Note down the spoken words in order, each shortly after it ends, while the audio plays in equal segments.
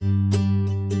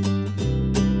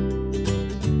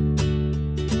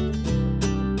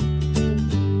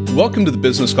Welcome to the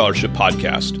Business Scholarship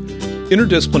Podcast,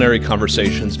 interdisciplinary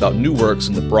conversations about new works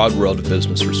in the broad world of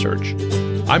business research.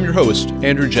 I'm your host,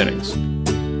 Andrew Jennings.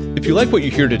 If you like what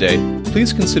you hear today,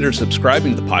 please consider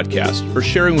subscribing to the podcast or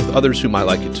sharing with others who might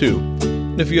like it too.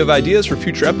 And if you have ideas for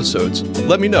future episodes,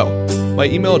 let me know. My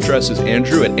email address is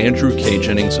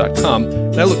andrew@andrewkjennings.com,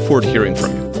 and I look forward to hearing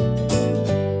from you.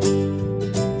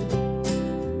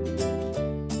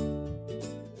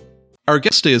 Our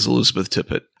guest today is Elizabeth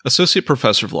Tippett, Associate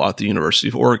Professor of Law at the University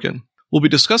of Oregon. We'll be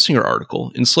discussing her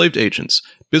article, Enslaved Agents,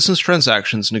 Business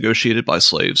Transactions Negotiated by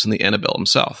Slaves in the Antebellum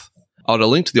South. I'll add a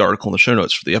link to the article in the show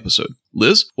notes for the episode.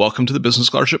 Liz, welcome to the Business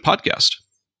Scholarship Podcast.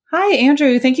 Hi,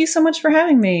 Andrew. Thank you so much for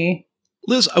having me.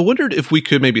 Liz, I wondered if we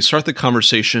could maybe start the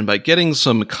conversation by getting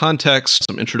some context,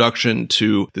 some introduction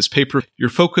to this paper. You're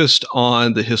focused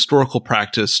on the historical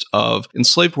practice of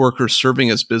enslaved workers serving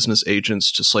as business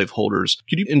agents to slaveholders.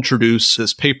 Could you introduce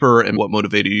this paper and what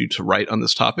motivated you to write on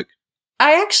this topic?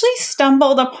 I actually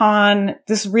stumbled upon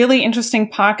this really interesting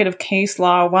pocket of case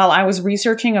law while I was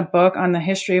researching a book on the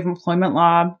history of employment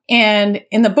law. And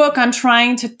in the book, I'm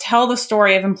trying to tell the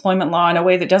story of employment law in a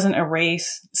way that doesn't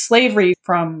erase slavery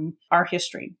from our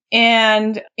history.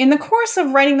 And in the course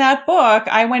of writing that book,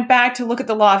 I went back to look at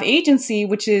the law of agency,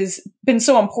 which has been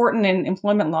so important in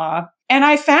employment law. And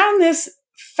I found this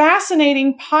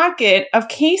fascinating pocket of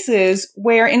cases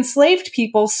where enslaved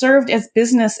people served as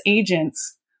business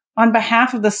agents on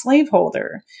behalf of the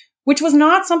slaveholder, which was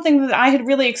not something that I had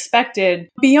really expected.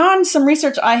 Beyond some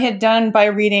research I had done by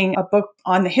reading a book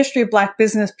on the history of Black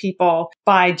business people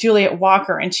by Juliet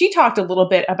Walker, and she talked a little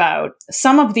bit about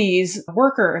some of these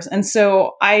workers. And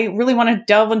so I really want to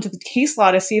delve into the case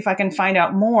law to see if I can find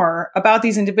out more about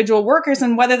these individual workers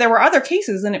and whether there were other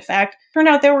cases. And in fact, turned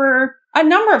out there were a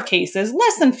number of cases,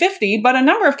 less than 50, but a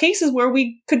number of cases where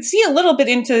we could see a little bit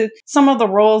into some of the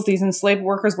roles these enslaved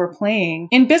workers were playing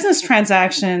in business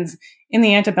transactions in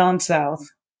the antebellum South.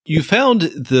 You found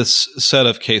this set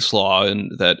of case law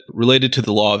and that related to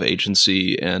the law of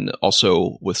agency and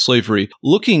also with slavery,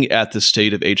 looking at the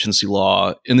state of agency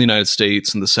law in the United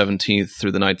States in the 17th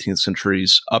through the 19th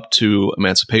centuries up to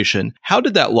emancipation. How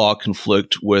did that law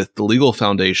conflict with the legal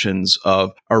foundations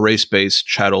of a race-based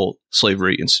chattel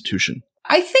slavery institution?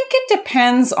 I think it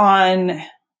depends on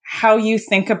how you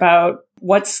think about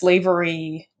what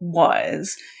slavery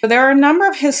was. There are a number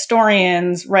of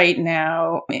historians right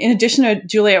now, in addition to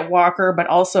Juliet Walker, but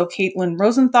also Caitlin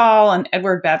Rosenthal and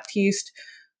Edward Baptiste,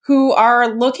 who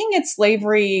are looking at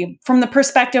slavery from the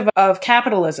perspective of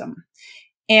capitalism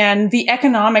and the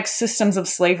economic systems of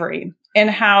slavery and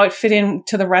how it fit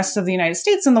into the rest of the United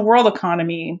States and the world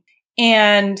economy.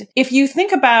 And if you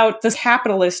think about this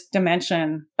capitalist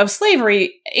dimension of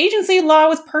slavery, agency law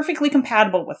was perfectly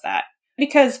compatible with that.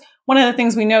 Because one of the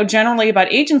things we know generally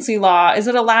about agency law is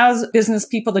it allows business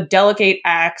people to delegate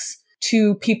acts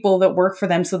to people that work for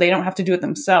them so they don't have to do it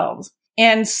themselves.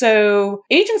 And so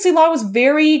agency law was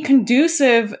very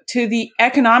conducive to the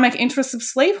economic interests of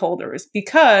slaveholders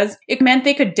because it meant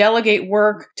they could delegate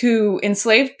work to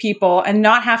enslaved people and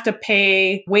not have to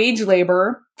pay wage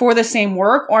labor for the same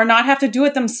work or not have to do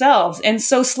it themselves. And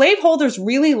so slaveholders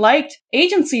really liked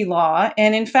agency law.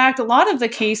 And in fact, a lot of the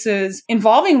cases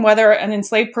involving whether an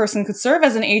enslaved person could serve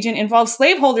as an agent involved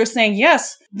slaveholders saying,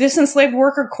 yes, this enslaved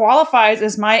worker qualifies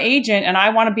as my agent and I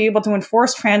want to be able to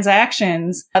enforce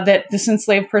transactions that this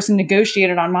enslaved person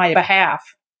negotiated on my behalf.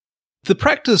 The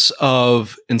practice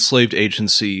of enslaved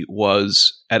agency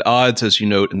was at odds, as you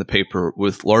note in the paper,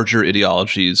 with larger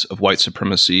ideologies of white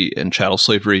supremacy and chattel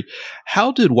slavery.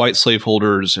 How did white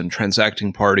slaveholders and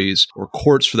transacting parties, or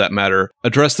courts for that matter,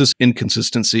 address this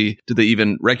inconsistency? Did they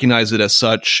even recognize it as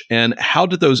such? And how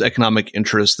did those economic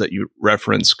interests that you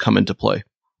reference come into play?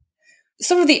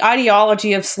 Sort of the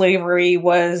ideology of slavery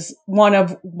was one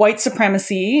of white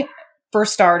supremacy, for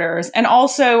starters, and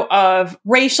also of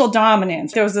racial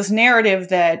dominance. There was this narrative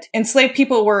that enslaved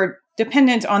people were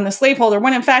dependent on the slaveholder,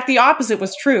 when in fact the opposite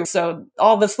was true. So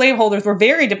all the slaveholders were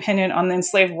very dependent on the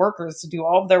enslaved workers to do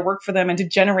all of their work for them and to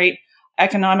generate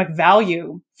economic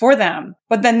value for them.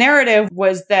 But the narrative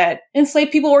was that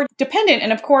enslaved people were dependent.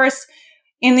 And of course,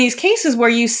 in these cases where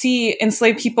you see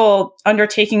enslaved people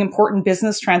undertaking important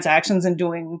business transactions and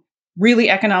doing really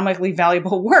economically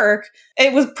valuable work,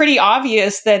 it was pretty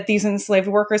obvious that these enslaved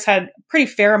workers had a pretty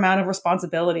fair amount of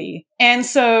responsibility. And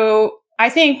so I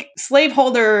think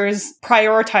slaveholders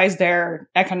prioritize their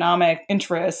economic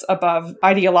interests above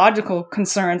ideological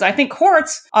concerns. I think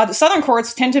courts, the Southern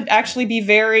courts tend to actually be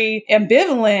very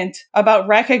ambivalent about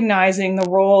recognizing the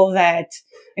role that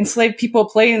enslaved people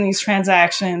played in these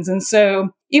transactions. And so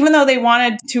even though they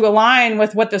wanted to align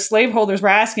with what the slaveholders were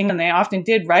asking, and they often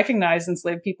did recognize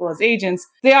enslaved people as agents,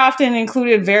 they often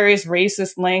included various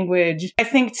racist language, I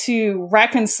think, to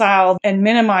reconcile and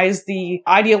minimize the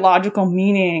ideological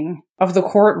meaning of the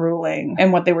court ruling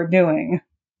and what they were doing.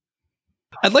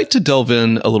 I'd like to delve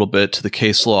in a little bit to the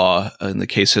case law and the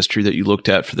case history that you looked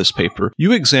at for this paper.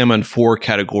 You examined 4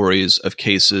 categories of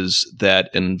cases that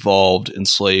involved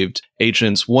enslaved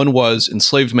agents. One was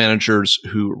enslaved managers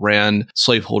who ran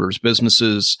slaveholders'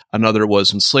 businesses. Another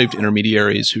was enslaved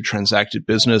intermediaries who transacted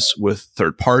business with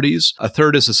third parties. A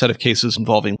third is a set of cases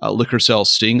involving liquor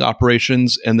sales sting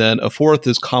operations. And then a fourth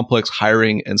is complex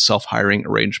hiring and self-hiring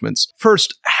arrangements.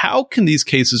 First, how can these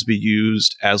cases be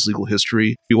used as legal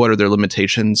history? What are their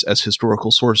limitations as historical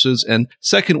sources? And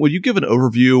second, would you give an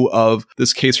overview of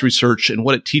this case research and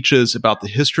what it teaches about the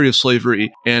history of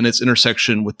slavery and its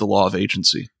intersection with the law of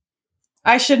agency?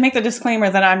 I should make the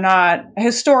disclaimer that I'm not a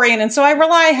historian, and so I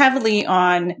rely heavily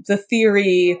on the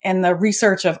theory and the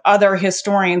research of other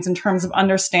historians in terms of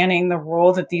understanding the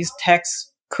role that these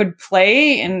texts could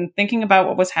play in thinking about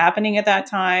what was happening at that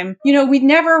time. You know, we'd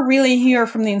never really hear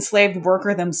from the enslaved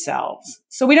worker themselves.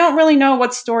 So we don't really know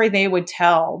what story they would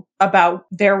tell about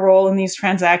their role in these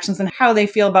transactions and how they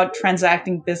feel about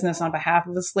transacting business on behalf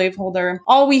of the slaveholder.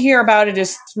 All we hear about it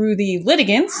is through the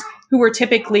litigants, who were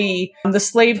typically the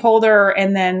slaveholder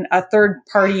and then a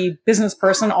third-party business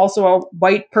person, also a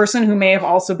white person who may have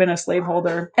also been a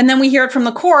slaveholder. And then we hear it from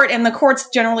the court, and the courts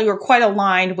generally were quite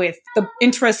aligned with the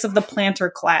interests of the planter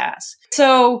class.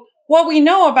 So what we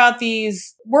know about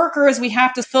these workers, we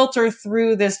have to filter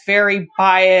through this very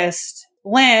biased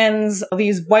lens of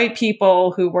these white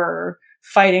people who were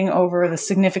fighting over the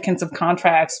significance of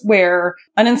contracts where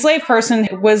an enslaved person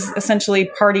was essentially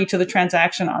party to the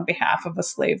transaction on behalf of a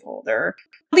slaveholder.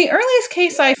 The earliest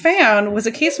case I found was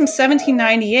a case from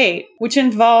 1798, which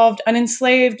involved an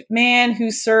enslaved man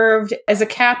who served as a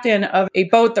captain of a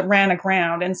boat that ran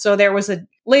aground. And so there was a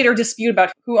later dispute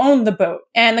about who owned the boat.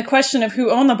 And the question of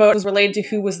who owned the boat was related to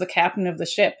who was the captain of the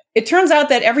ship. It turns out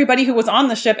that everybody who was on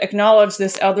the ship acknowledged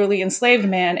this elderly enslaved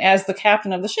man as the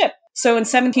captain of the ship. So in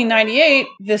 1798,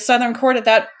 the Southern Court at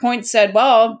that point said,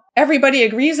 well, everybody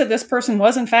agrees that this person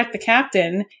was in fact the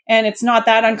captain, and it's not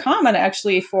that uncommon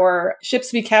actually for ships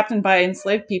to be captained by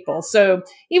enslaved people. So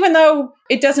even though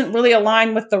it doesn't really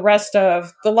align with the rest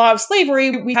of the law of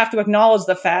slavery, we have to acknowledge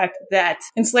the fact that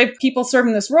enslaved people serve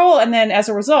in this role, and then as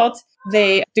a result,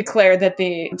 they declared that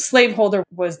the slaveholder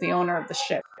was the owner of the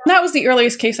ship. And that was the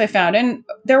earliest case I found. And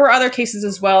there were other cases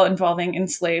as well involving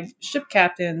enslaved ship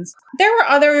captains. There were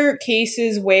other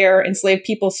cases where enslaved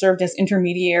people served as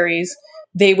intermediaries.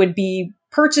 They would be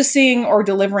purchasing or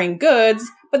delivering goods,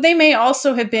 but they may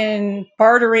also have been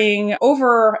bartering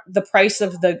over the price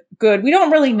of the good. We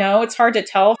don't really know. It's hard to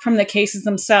tell from the cases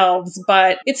themselves,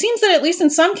 but it seems that at least in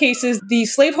some cases, the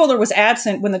slaveholder was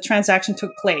absent when the transaction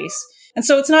took place. And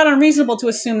so it's not unreasonable to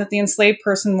assume that the enslaved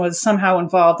person was somehow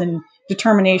involved in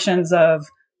determinations of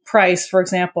price, for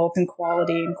example, in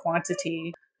quality and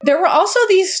quantity. There were also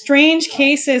these strange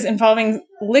cases involving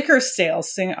liquor sales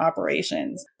sting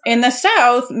operations. In the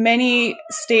South, many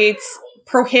states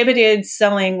prohibited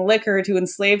selling liquor to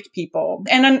enslaved people.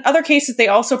 And in other cases, they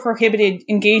also prohibited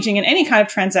engaging in any kind of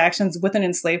transactions with an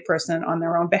enslaved person on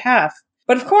their own behalf.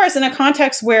 But of course, in a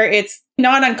context where it's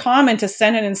not uncommon to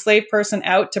send an enslaved person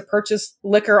out to purchase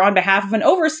liquor on behalf of an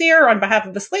overseer or on behalf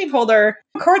of the slaveholder,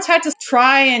 courts had to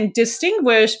try and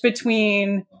distinguish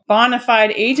between bona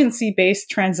fide agency-based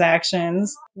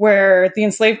transactions where the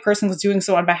enslaved person was doing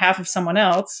so on behalf of someone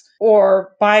else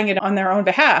or buying it on their own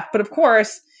behalf. But of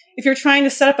course, if you're trying to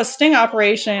set up a sting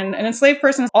operation, an enslaved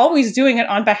person is always doing it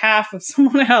on behalf of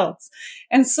someone else.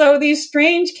 And so these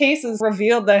strange cases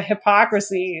revealed the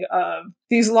hypocrisy of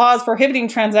these laws prohibiting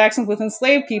transactions with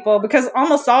enslaved people because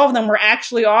almost all of them were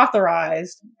actually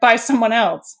authorized by someone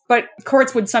else. But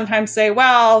courts would sometimes say,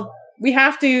 well, we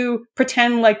have to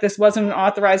pretend like this wasn't an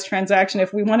authorized transaction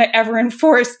if we want to ever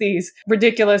enforce these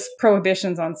ridiculous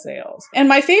prohibitions on sales. And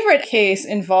my favorite case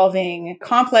involving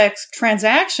complex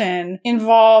transaction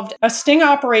involved a sting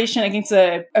operation against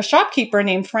a shopkeeper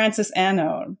named Francis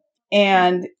Annone.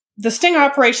 And the sting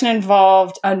operation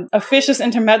involved an officious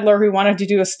intermeddler who wanted to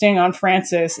do a sting on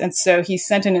Francis. And so he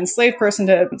sent an enslaved person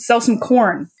to sell some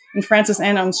corn in Francis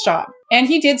Annone's shop. And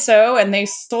he did so, and they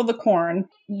stole the corn.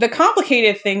 The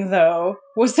complicated thing, though,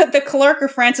 was that the clerk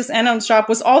of Francis Annone's shop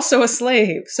was also a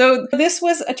slave. So this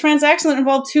was a transaction that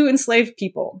involved two enslaved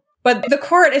people. But the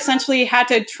court essentially had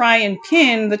to try and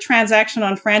pin the transaction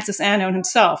on Francis Annone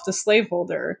himself, the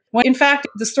slaveholder, when in fact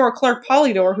the store clerk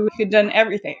Polydor, who had done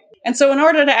everything. And so in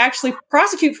order to actually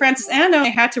prosecute Francis Andone,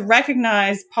 they had to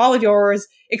recognize Polydor's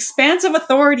expansive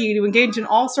authority to engage in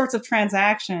all sorts of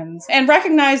transactions and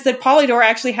recognize that Polydor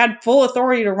actually had full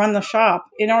authority to run the shop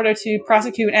in order to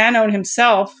prosecute Andone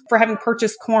himself for having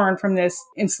purchased corn from this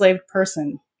enslaved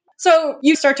person. So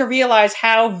you start to realize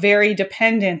how very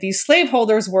dependent these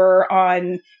slaveholders were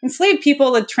on enslaved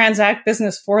people to transact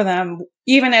business for them,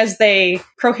 even as they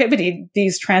prohibited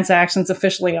these transactions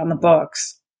officially on the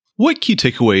books. What key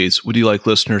takeaways would you like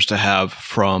listeners to have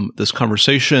from this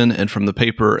conversation and from the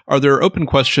paper? Are there open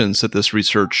questions that this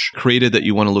research created that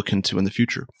you want to look into in the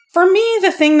future? For me,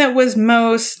 the thing that was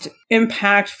most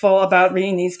impactful about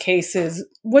reading these cases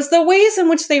was the ways in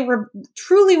which they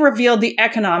truly revealed the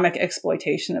economic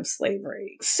exploitation of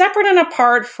slavery. Separate and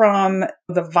apart from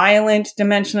the violent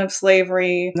dimension of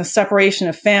slavery, the separation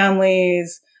of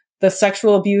families, the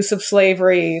sexual abuse of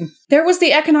slavery, there was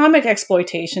the economic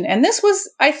exploitation. And this was,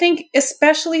 I think,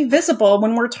 especially visible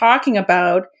when we're talking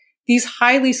about these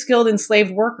highly skilled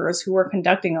enslaved workers who were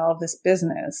conducting all of this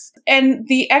business. And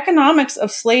the economics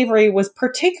of slavery was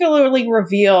particularly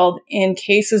revealed in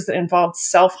cases that involved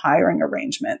self-hiring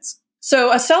arrangements.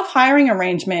 So a self-hiring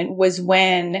arrangement was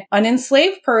when an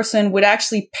enslaved person would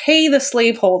actually pay the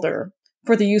slaveholder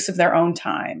for the use of their own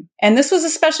time. And this was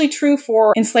especially true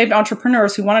for enslaved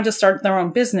entrepreneurs who wanted to start their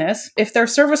own business. If their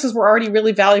services were already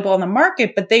really valuable in the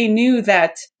market, but they knew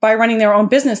that by running their own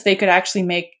business, they could actually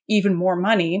make even more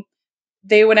money,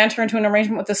 they would enter into an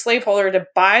arrangement with the slaveholder to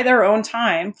buy their own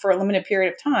time for a limited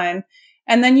period of time.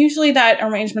 And then usually that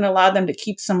arrangement allowed them to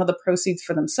keep some of the proceeds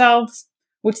for themselves,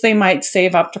 which they might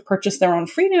save up to purchase their own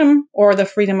freedom or the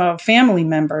freedom of family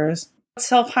members.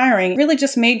 Self-hiring really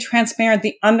just made transparent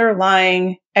the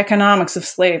underlying economics of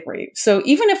slavery. So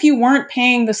even if you weren't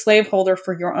paying the slaveholder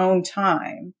for your own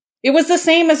time, it was the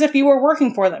same as if you were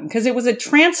working for them, because it was a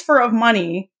transfer of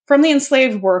money from the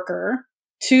enslaved worker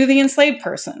to the enslaved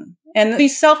person. And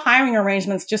these self-hiring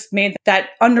arrangements just made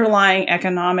that underlying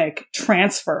economic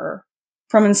transfer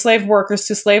from enslaved workers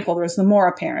to slaveholders the more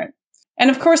apparent. And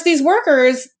of course, these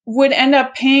workers would end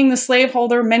up paying the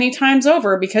slaveholder many times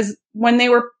over, because when they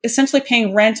were essentially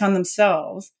paying rent on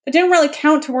themselves, it didn't really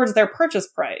count towards their purchase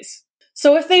price.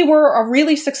 So if they were a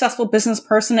really successful business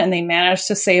person and they managed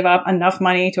to save up enough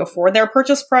money to afford their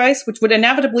purchase price, which would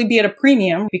inevitably be at a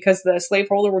premium because the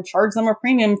slaveholder would charge them a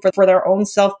premium for their own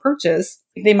self-purchase,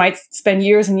 they might spend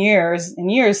years and years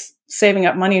and years saving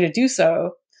up money to do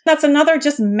so. That's another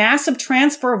just massive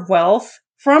transfer of wealth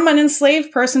from an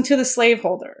enslaved person to the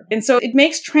slaveholder. And so it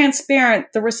makes transparent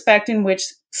the respect in which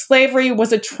slavery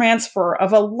was a transfer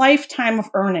of a lifetime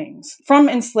of earnings from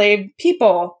enslaved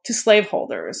people to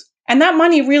slaveholders. And that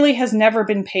money really has never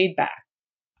been paid back.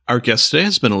 Our guest today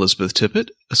has been Elizabeth Tippett,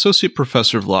 Associate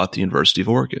Professor of Law at the University of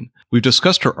Oregon. We've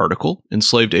discussed her article,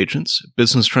 Enslaved Agents,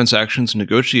 Business Transactions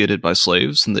Negotiated by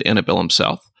Slaves in the Antebellum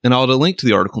South, and I'll add a link to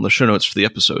the article in the show notes for the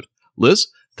episode. Liz,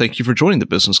 thank you for joining the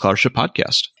Business Scholarship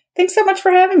Podcast. Thanks so much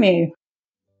for having me.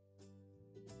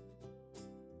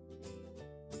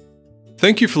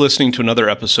 Thank you for listening to another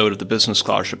episode of the Business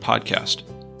Scholarship Podcast.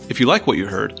 If you like what you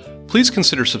heard, please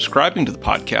consider subscribing to the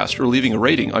podcast or leaving a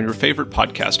rating on your favorite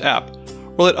podcast app,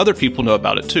 or let other people know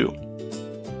about it too.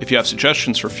 If you have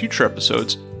suggestions for future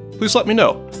episodes, please let me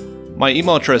know. My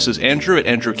email address is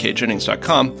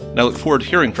andrew@andrewkjennings.com, and I look forward to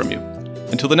hearing from you.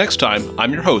 Until the next time,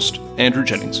 I'm your host, Andrew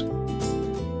Jennings.